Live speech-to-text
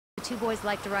two boys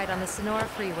like to ride on the Sonora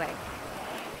Freeway.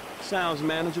 Sounds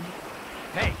manageable.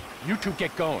 Hey, you two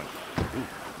get going. Ooh,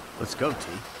 let's go, T.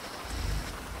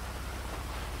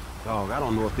 Dog, I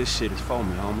don't know if this shit is for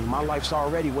me, homie. My life's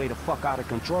already way the fuck out of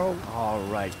control. All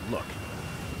right, look.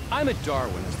 I'm a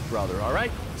Darwinist, brother, all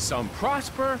right? Some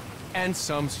prosper and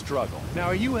some struggle. Now,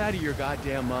 are you out of your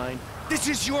goddamn mind? This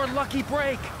is your lucky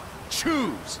break.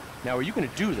 Choose. Now, are you gonna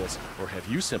do this, or have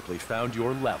you simply found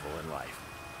your level in life?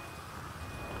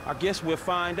 I guess we'll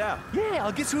find out. Yeah,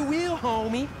 I guess we will,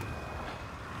 homie.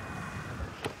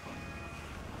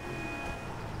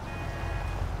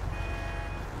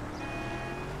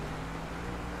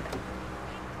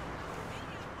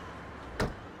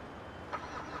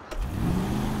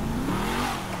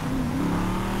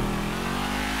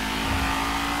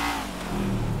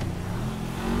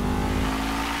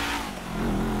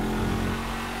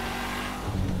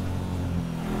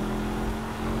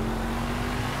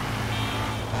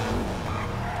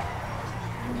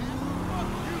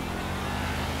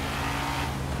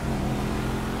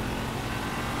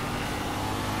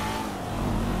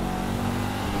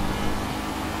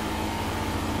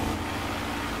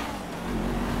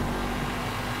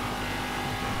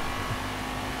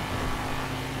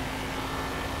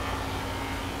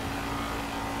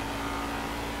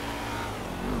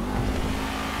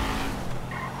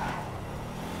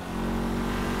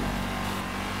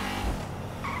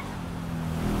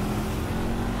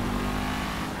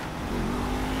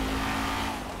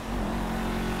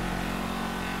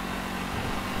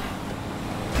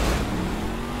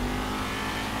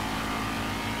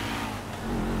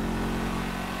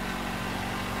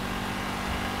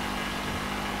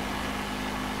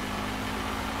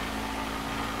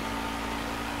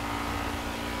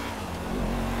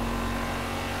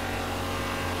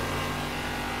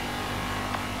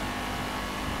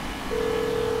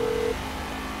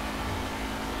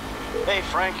 Hey,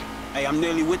 Frank. Hey, I'm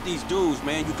nearly with these dudes,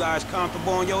 man. You guys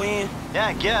comfortable on your end? Yeah,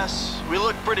 I guess. We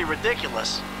look pretty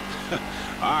ridiculous. All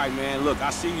right, man. Look,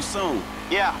 I'll see you soon.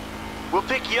 Yeah. We'll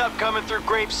pick you up coming through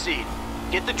Grapeseed.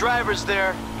 Get the drivers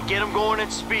there and get them going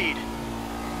at speed.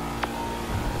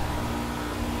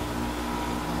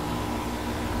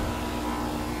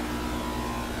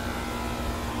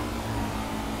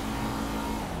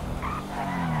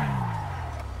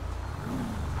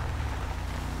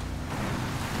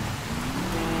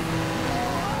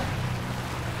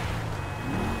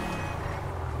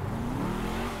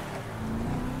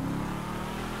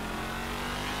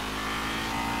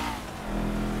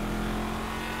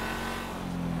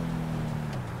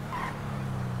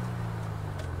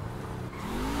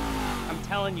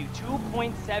 Telling you,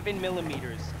 2.7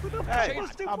 millimeters. Hey,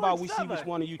 how about we see which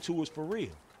one of you two is for real?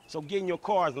 So get in your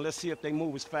cars and let's see if they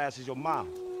move as fast as your mouth.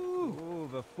 Ooh,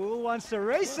 the fool wants to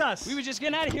race us. We were just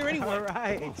getting out of here anyway. All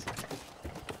right.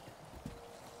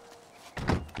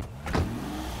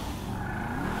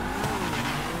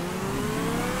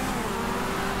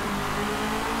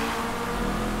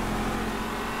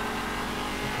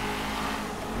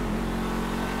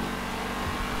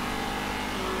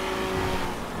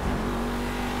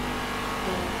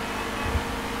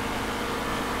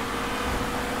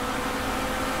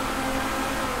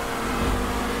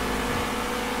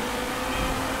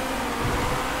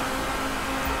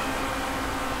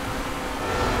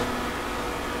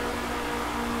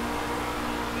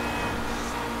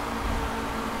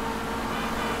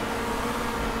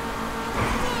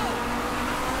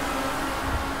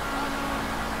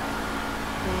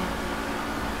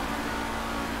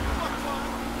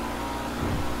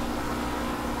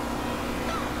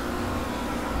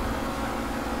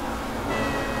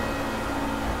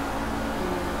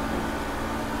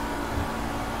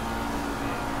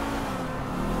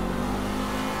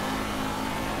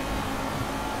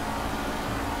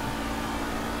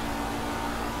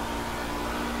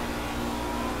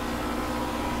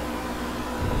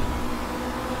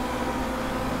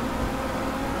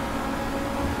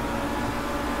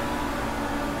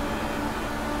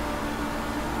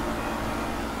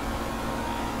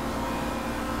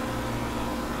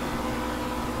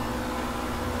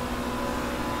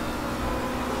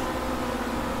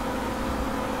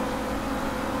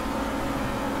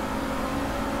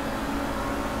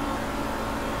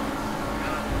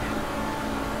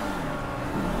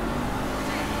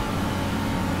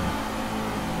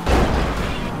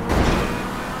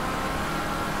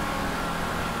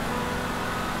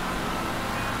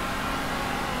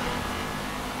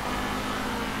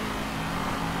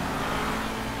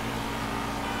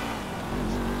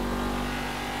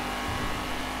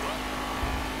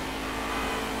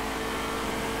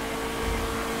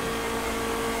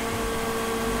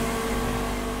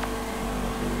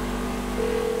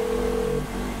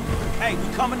 Hey,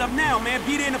 we coming up now, man.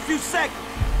 Be there in a few seconds.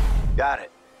 Got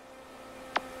it.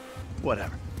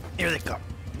 Whatever. Here they come.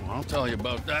 Well, I'll tell you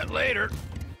about that later.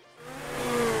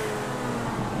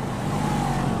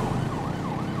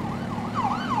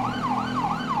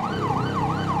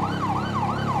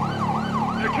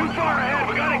 They're too far ahead.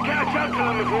 We gotta catch up to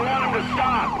them if we want them to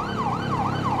stop.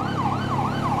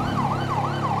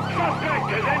 Suspect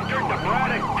has entered the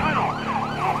Braddock Tunnel.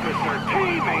 Officer T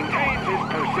maintains his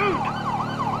pursuit.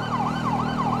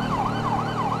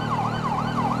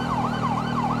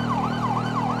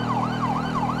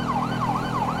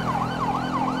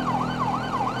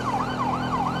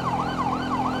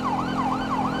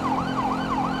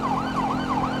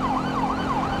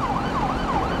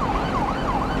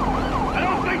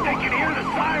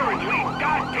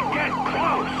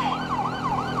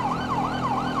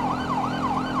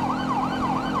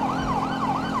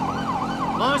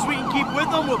 As long as we can keep with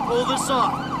them, we'll pull this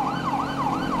off.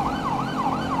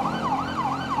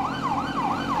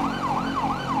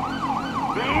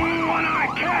 We wanna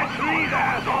catch these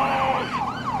assholes!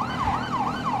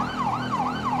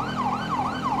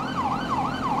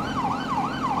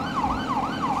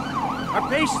 Our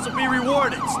patience will be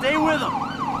rewarded. Stay with them.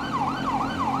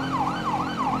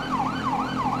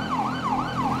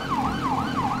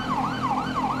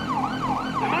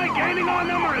 Am I gaining on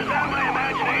them, or is that my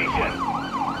imagination?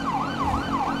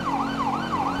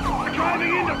 We're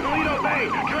driving into Toledo Bay.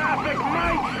 Traffic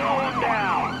might slow them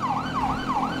down.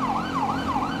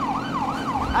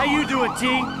 How you doing, T?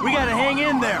 We gotta hang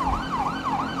in there.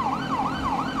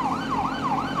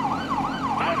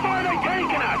 How far are they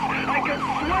taking us? I could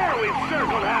swear we've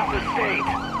circled half the state.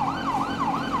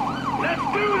 Let's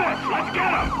do this! Let's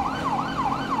get them!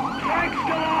 Frank's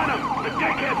still on him. The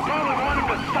dickheads probably want him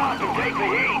to stop and take the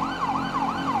heat.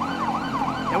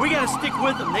 And we gotta stick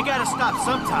with them. They gotta stop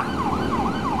sometime.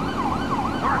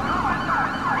 We're coming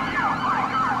back for you,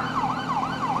 Micah!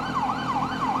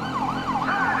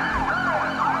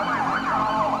 Highway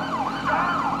Patrol!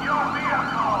 Stop your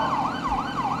vehicle!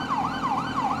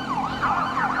 Stop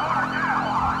your car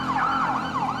now, hotshot!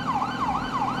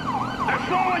 They're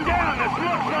slowing down. This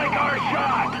looks like our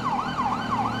shot.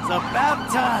 It's about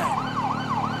time.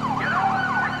 You don't want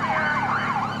to make me angry.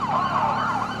 Pull over.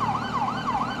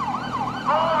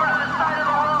 Pull over to the side of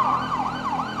the road.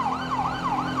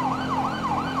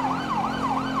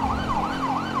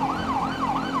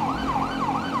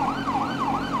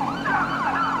 Enough is enough.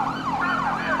 Stop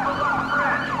the vehicles on the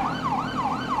bridge.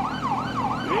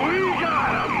 We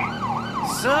got him.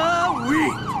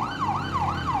 Sweet.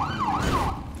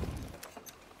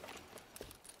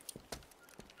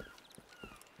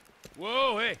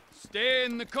 Whoa, hey, stay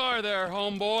in the car there,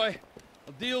 homeboy.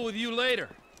 I'll deal with you later.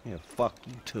 Yeah, fuck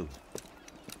you too.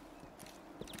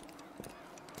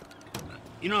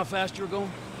 You know how fast you were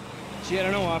going? Gee, I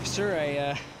don't know, officer.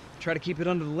 I try to keep it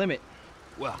under the limit.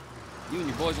 Well, you and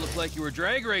your boys look like you were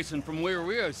drag racing from where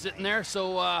we were sitting there,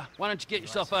 so why don't you get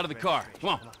yourself out of the car? Come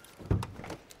on.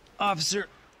 Officer,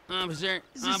 Officer,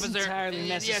 is this entirely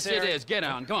necessary? Yes, it is. Get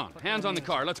on. Come on. Hands on the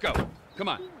car. Let's go. Come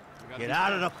on. Get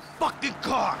out of the fucking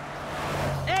car.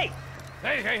 Hey!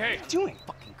 Hey! What are you doing?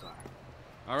 Fucking car.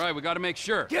 All right, we got to make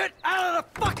sure. Get out of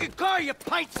the fucking car, you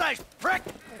pint-sized prick!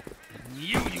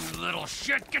 You little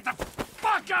shit! Get the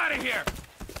fuck out of here!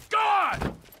 Go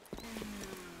on!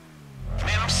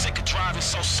 Man, I'm sick of driving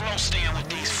so slow staying with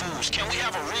these fools. Can we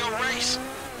have a real race?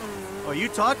 Oh, you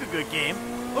talk a good game.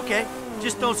 Okay,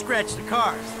 just don't scratch the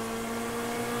cars.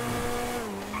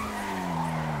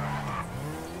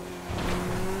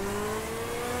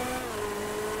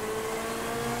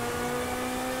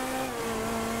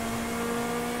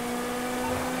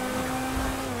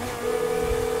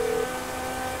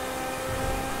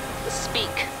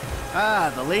 Speak.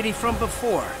 Ah, the lady from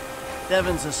before.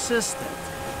 Devon's assistant.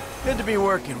 Good to be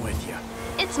working with you.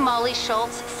 It's Molly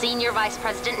Schultz, Senior Vice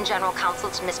President and General Counsel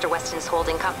to Mr. Weston's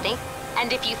holding company.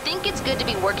 And if you think it's good to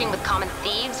be working with common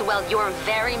thieves, well, you're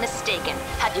very mistaken.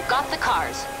 Have you got the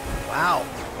cars? Wow,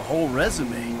 a whole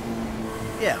resume.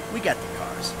 Yeah, we got the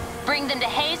cars. Bring them to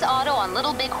Hayes Auto on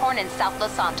Little Bighorn in South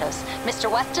Los Santos. Mr.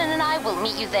 Weston and I will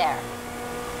meet you there.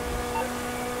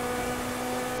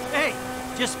 Hey,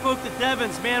 just spoke to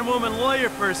Devon's man-woman lawyer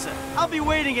person. I'll be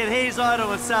waiting at Hayes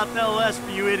Auto in South LS for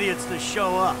you idiots to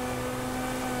show up.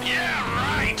 Yeah,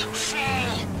 right,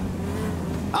 fool!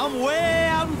 I'm way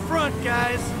out in front,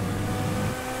 guys.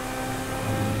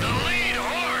 The lead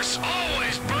horse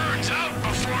always burns out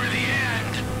before the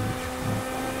end.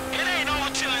 It ain't over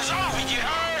till it's over, you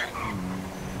heard?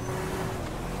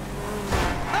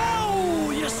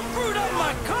 Oh, you screwed up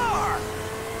my car!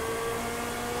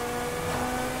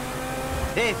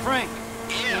 Hey, Frank,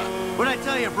 Yeah. What'd I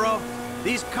tell you, bro?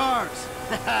 These cars.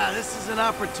 This is an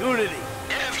opportunity.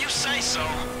 Yeah, if you say so.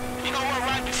 You know what,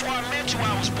 right before I met you,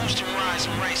 I was boosting rides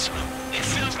and racing them. It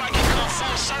feels like it come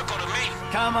full circle to me.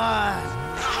 Come on.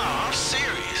 No, I'm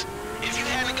serious. If you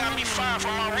hadn't got me fired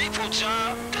from my repo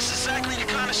job, this is exactly the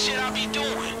kind of shit I'll be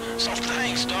doing. So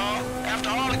thanks, dawg. After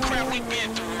all the crap we've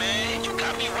been through, man, you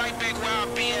got me right back where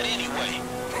I'll be at anyway.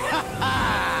 Ha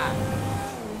ha!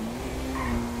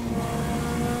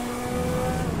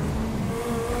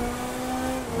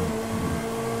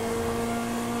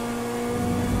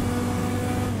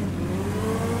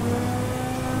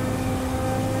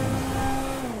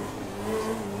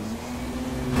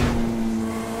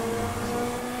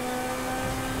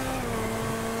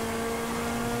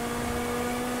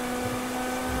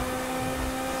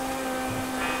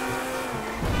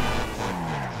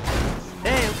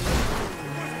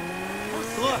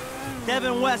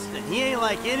 Devin Weston, he ain't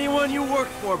like anyone you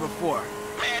worked for before.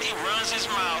 Man, he runs his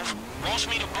mouth, wants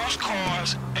me to boost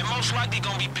cars, and most likely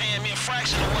gonna be paying me a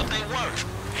fraction of what they worth.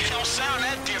 It don't sound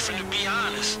that different, to be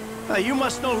honest. You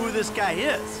must know who this guy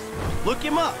is. Look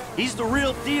him up. He's the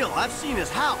real deal. I've seen his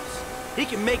house. He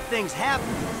can make things happen.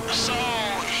 So,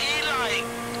 he like,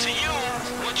 to you,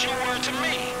 what you were to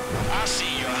me. I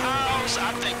see your house,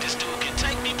 I think this dude can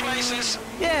take me places.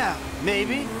 Yeah,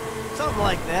 maybe. Something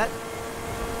like that.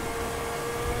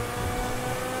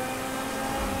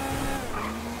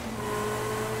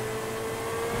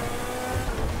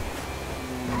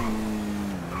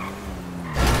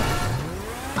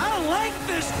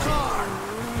 This car!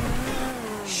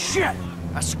 Shit!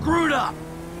 I screwed up!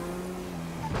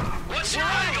 What's your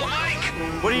angle,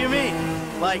 Mike? What do you mean?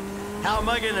 Like, how am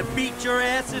I gonna beat your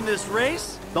ass in this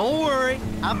race? Don't worry,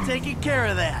 I'm taking care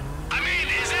of that. I mean,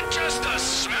 is it just a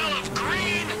smell of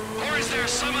green? Or is there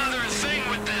some other thing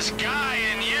with this guy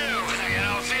and you? You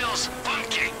know, feels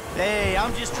funky. Hey,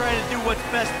 I'm just trying to do what's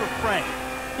best for Frank.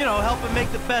 You know, help him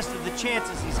make the best of the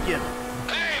chances he's given.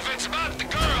 Hey, if it's about the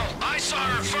girl, I saw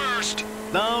her first.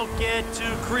 Don't get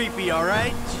too creepy, all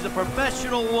right? She's a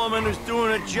professional woman who's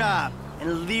doing a job,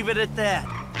 and leave it at that.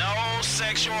 No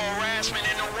sexual harassment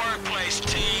in the workplace,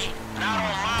 T. Not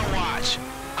on my watch.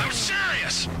 I'm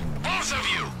serious. Both of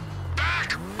you,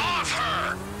 back off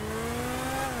her.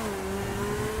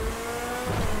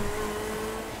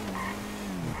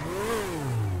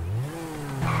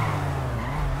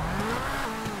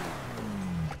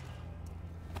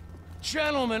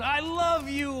 Gentlemen, I love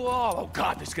you all. Oh,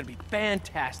 God, this is gonna be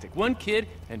fantastic. One kid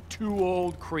and two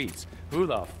old creeps. Who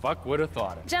the fuck would have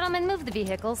thought it? Gentlemen, move the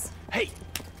vehicles. Hey,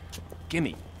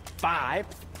 gimme 5,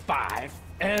 5,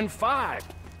 and 5.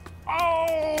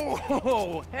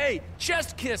 Oh, hey,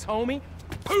 chest kiss, homie.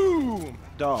 Boom!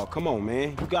 Dawg, come on,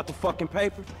 man. You got the fucking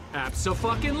paper?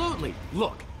 Abso-fucking-lutely.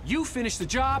 Look, you finish the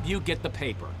job, you get the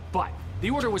paper. But the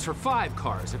order was for 5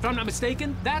 cars. If I'm not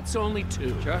mistaken, that's only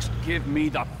 2. Just give me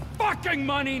the fucking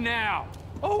money now!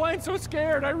 Oh, I'm so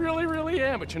scared. I really, really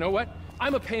am. But you know what?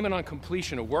 I'm a payment on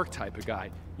completion of work type of guy.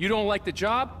 You don't like the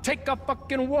job? Take a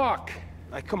fucking walk.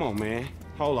 Like, come on, man.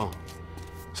 Hold on.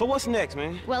 So what's next,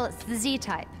 man? Well, it's the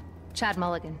Z-type. Chad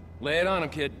Mulligan. Lay it on him,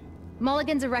 kid.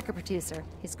 Mulligan's a record producer.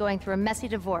 He's going through a messy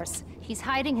divorce. He's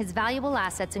hiding his valuable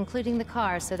assets, including the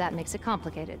car, so that makes it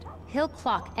complicated. He'll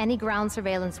clock any ground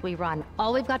surveillance we run.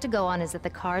 All we've got to go on is that the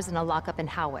car's in a lockup in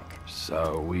Howick.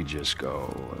 So we just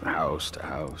go house to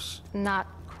house? Not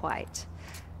quite.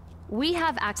 We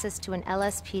have access to an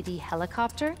LSPD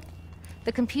helicopter.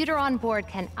 The computer on board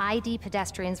can ID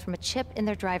pedestrians from a chip in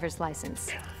their driver's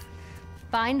license.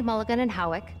 Find Mulligan in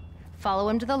Howick, follow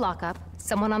him to the lockup,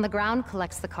 someone on the ground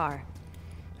collects the car.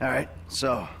 All right,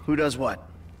 so who does what?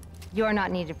 You're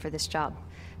not needed for this job.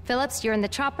 Phillips, you're in the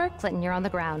chopper. Clinton, you're on the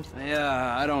ground.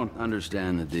 Yeah, I don't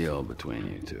understand the deal between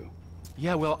you two.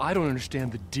 Yeah, well, I don't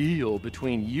understand the deal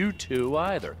between you two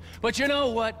either. But you know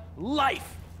what?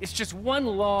 Life is just one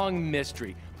long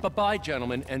mystery. Bye-bye,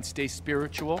 gentlemen, and stay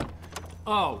spiritual.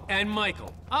 Oh, and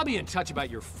Michael, I'll be in touch about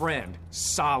your friend,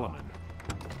 Solomon.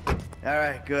 All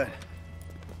right, good.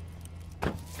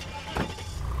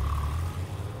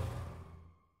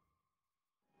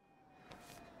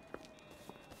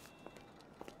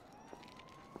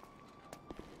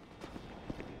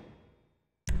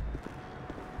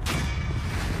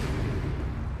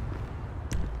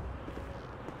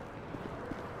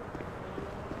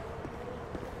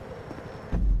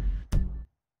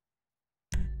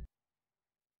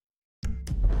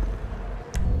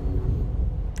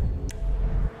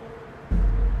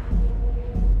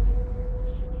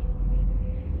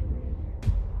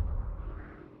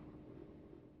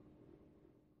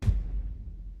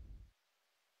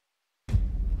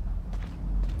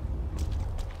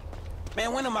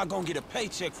 Man, when am I gonna get a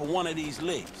paycheck for one of these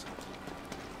licks?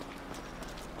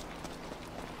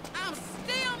 I'm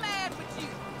still mad with you.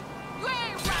 You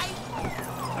ain't right.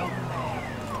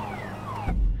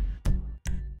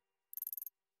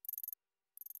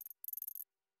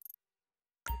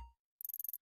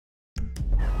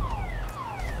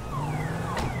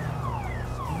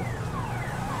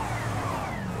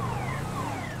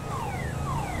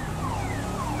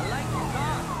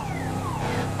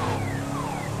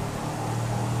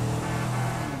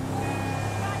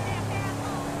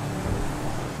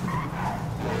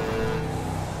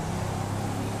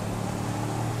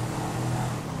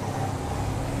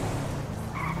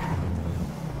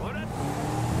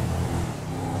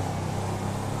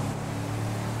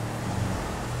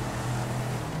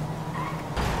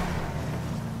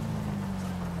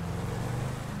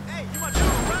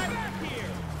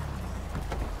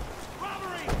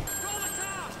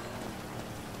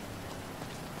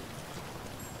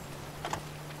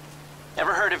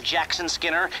 Ever heard of Jackson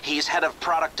Skinner? He's head of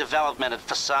product development at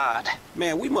Facade.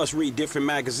 Man, we must read different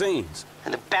magazines.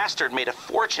 And the bastard made a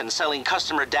fortune selling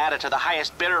customer data to the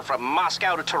highest bidder from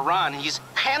Moscow to Tehran. He's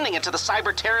handing it to the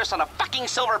cyber terrorists on a fucking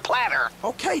silver platter.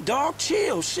 Okay, dog,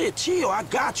 chill. Shit, chill. I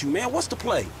got you, man. What's the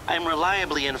play? I'm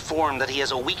reliably informed that he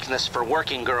has a weakness for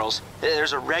working girls.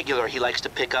 There's a regular he likes to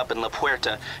pick up in La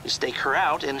Puerta. You stake her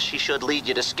out, and she should lead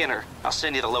you to Skinner. I'll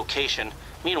send you the location.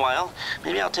 Meanwhile,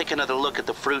 maybe I'll take another look at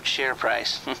the fruit share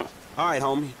price. All right,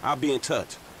 homie. I'll be in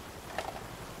touch.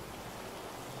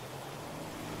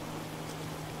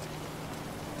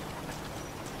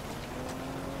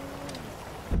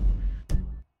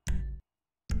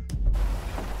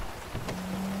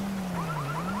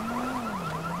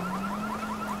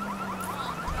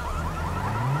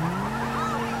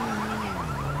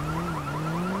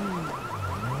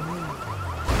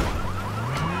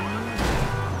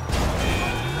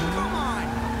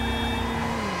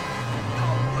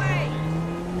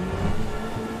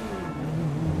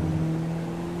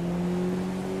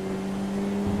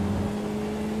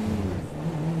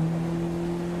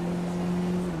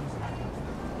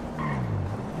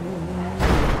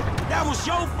 That was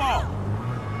your fault!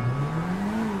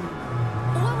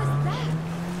 What was that?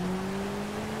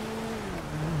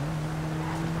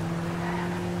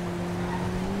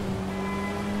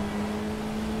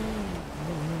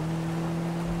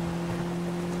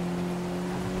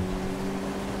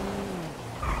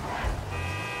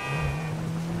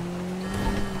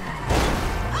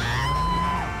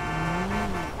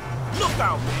 Look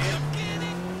out, man!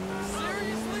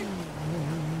 Seriously?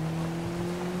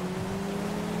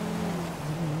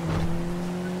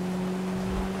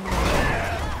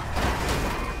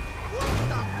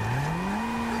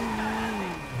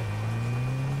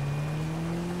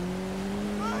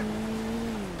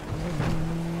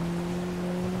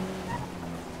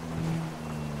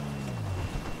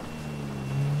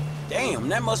 Damn,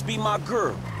 that must be my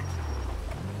girl.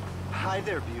 Hi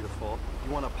there, beautiful.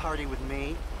 You want to party with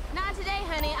me? Not today,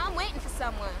 honey. I'm waiting for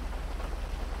someone.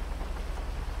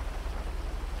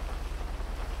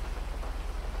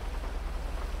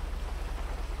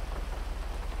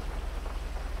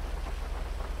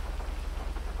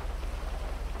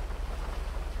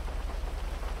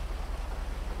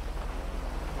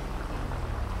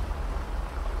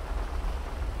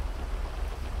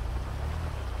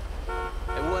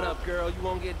 Hey, what up, girl? You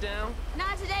won't get down?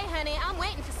 Not today, honey. I'm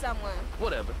waiting for someone.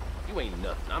 Whatever. You ain't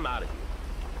nothing. I'm out of here.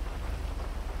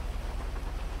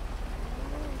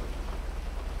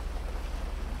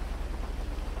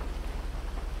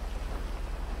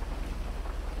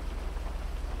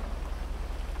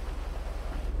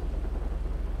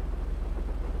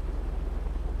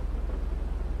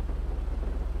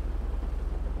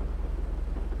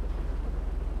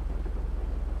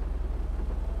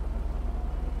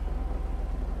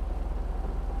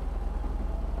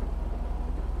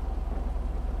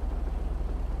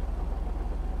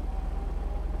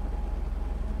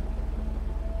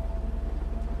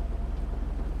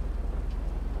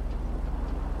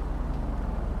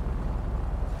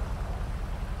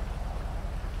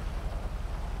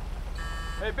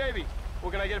 Hey, baby,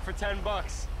 what can I get for 10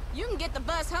 bucks? You can get the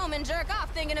bus home and jerk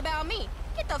off thinking about me.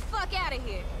 Get the fuck out of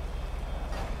here.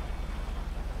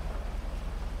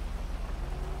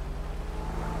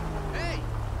 Hey!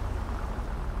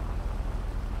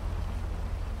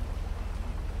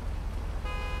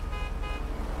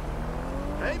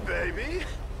 Hey, baby.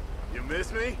 You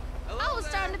miss me? I was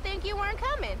starting to think you weren't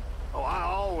coming. Oh, I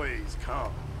always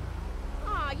come.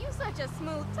 Aw, you such a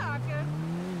smooth talker.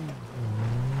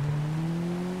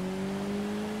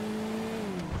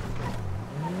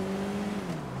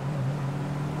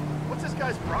 What's this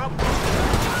guy's problem?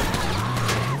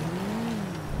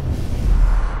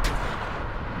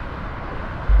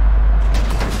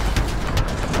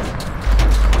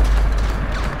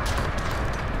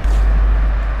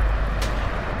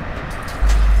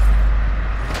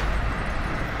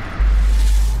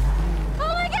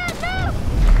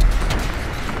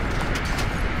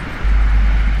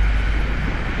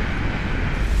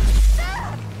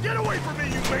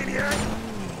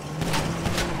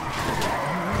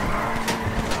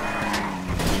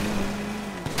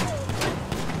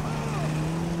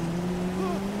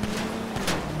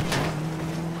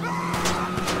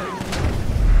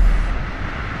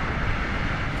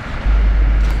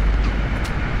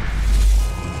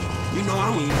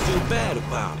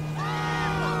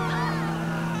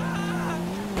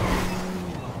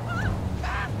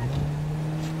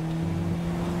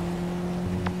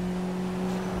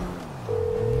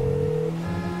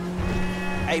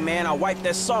 Hey, man, I wiped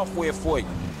that software for you.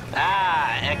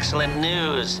 Ah, excellent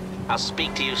news. I'll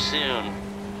speak to you soon.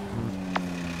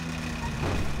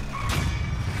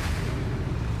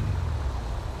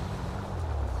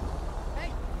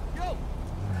 Hey, yo!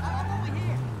 I'm over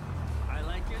here! I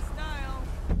like your style.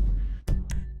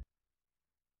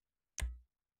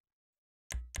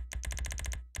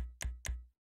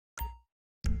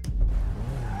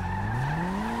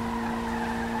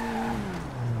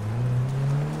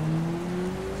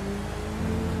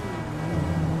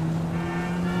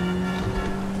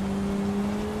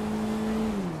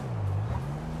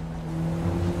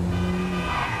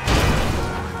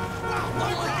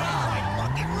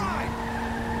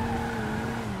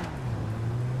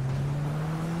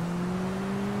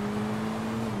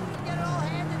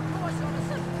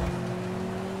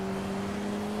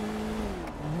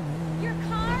 Your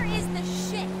car is the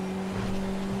shit.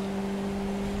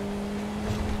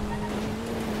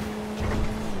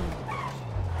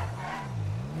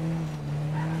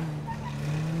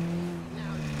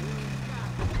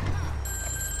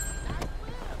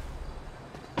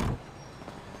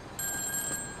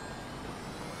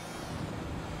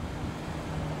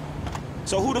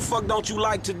 So who the fuck don't you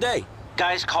like today?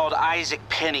 Guy's called Isaac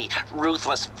Penny,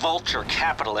 ruthless vulture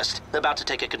capitalist, about to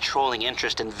take a controlling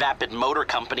interest in Vapid Motor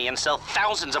Company and sell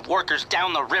thousands of workers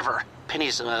down the river.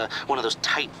 Penny's one of those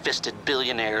tight-fisted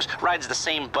billionaires, rides the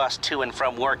same bus to and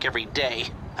from work every day.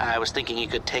 I was thinking you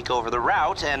could take over the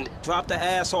route and... Drop the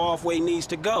asshole off where he needs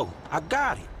to go. I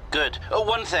got it. Good. Oh,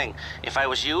 one thing. If I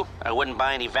was you, I wouldn't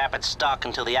buy any Vapid stock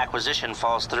until the acquisition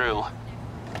falls through.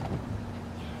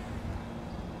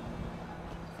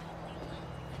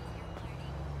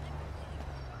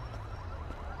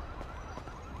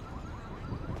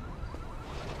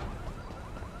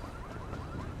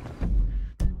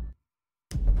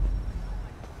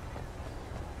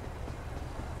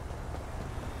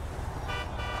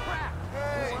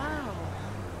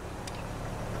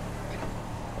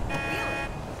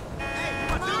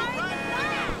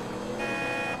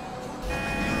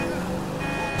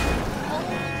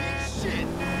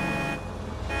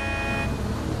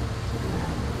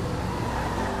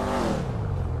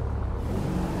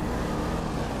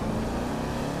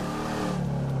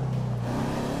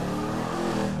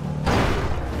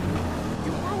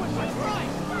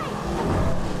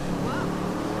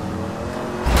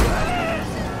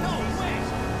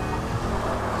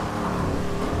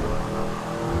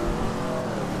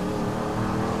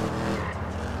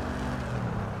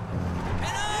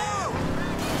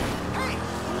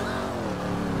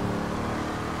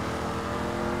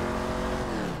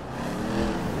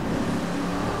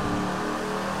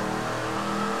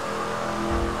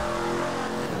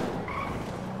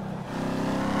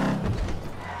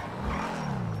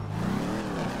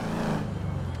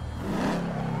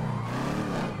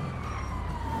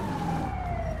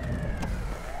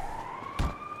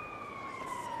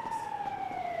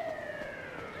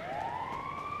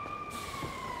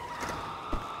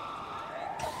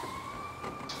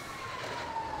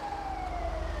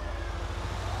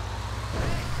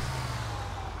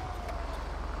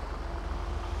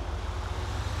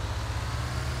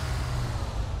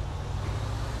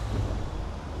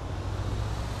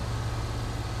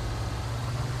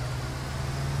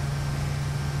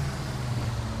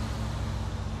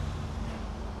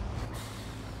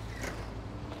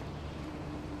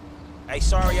 Hey,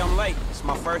 sorry I'm late. It's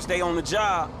my first day on the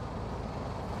job.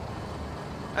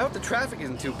 I hope the traffic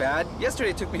isn't too bad.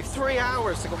 Yesterday it took me 3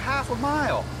 hours to go half a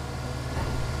mile.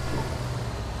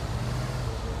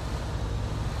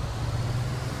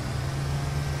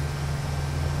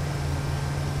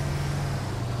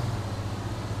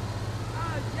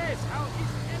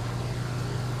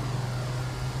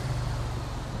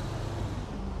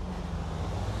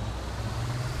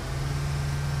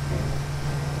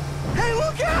 Hey,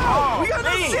 look out! Oh, we got no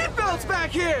man. seatbelts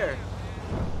back here!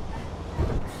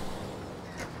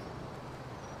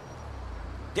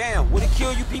 Damn, would it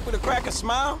kill you people to crack a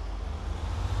smile?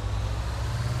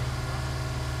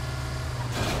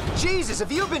 Jesus,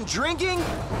 have you been drinking?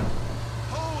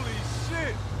 Holy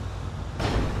shit!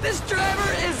 This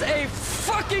driver is a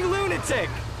fucking lunatic!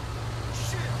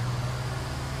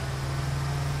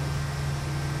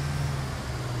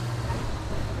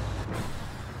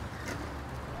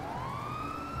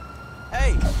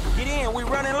 Hey, get in, we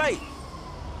running late.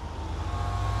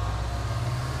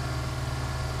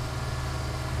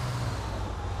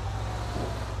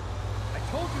 I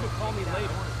told you to call me later.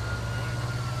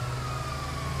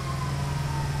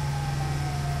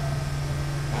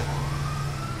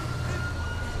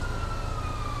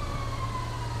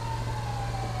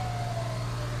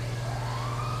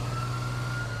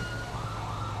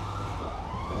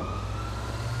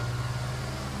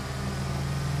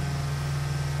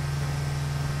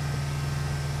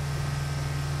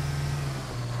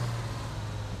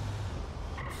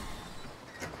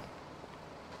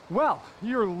 Well,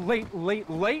 you're late.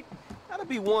 That'll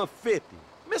be 150.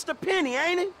 Mr. Penny,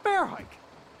 ain't it? Bear hike.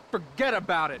 Forget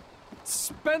about it.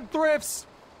 Spendthrifts.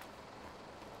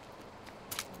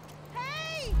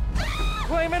 Hey!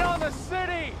 Blame it on the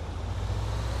city!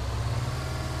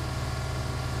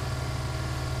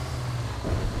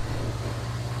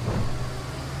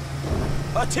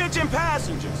 Attention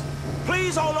passengers,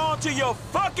 please hold on to your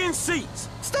fucking seats.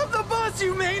 Stop the bus,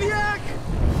 you maniac!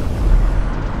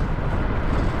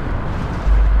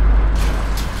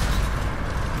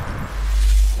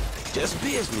 Just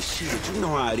business shit, you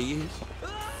know how it is.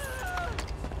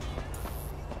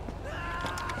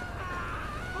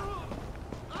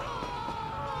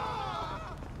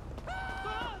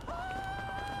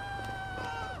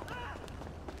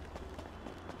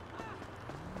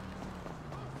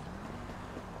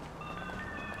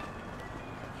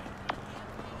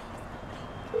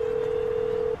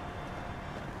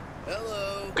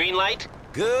 Hello. Green light?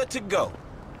 Good to go.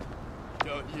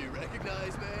 Don't you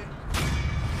recognize me?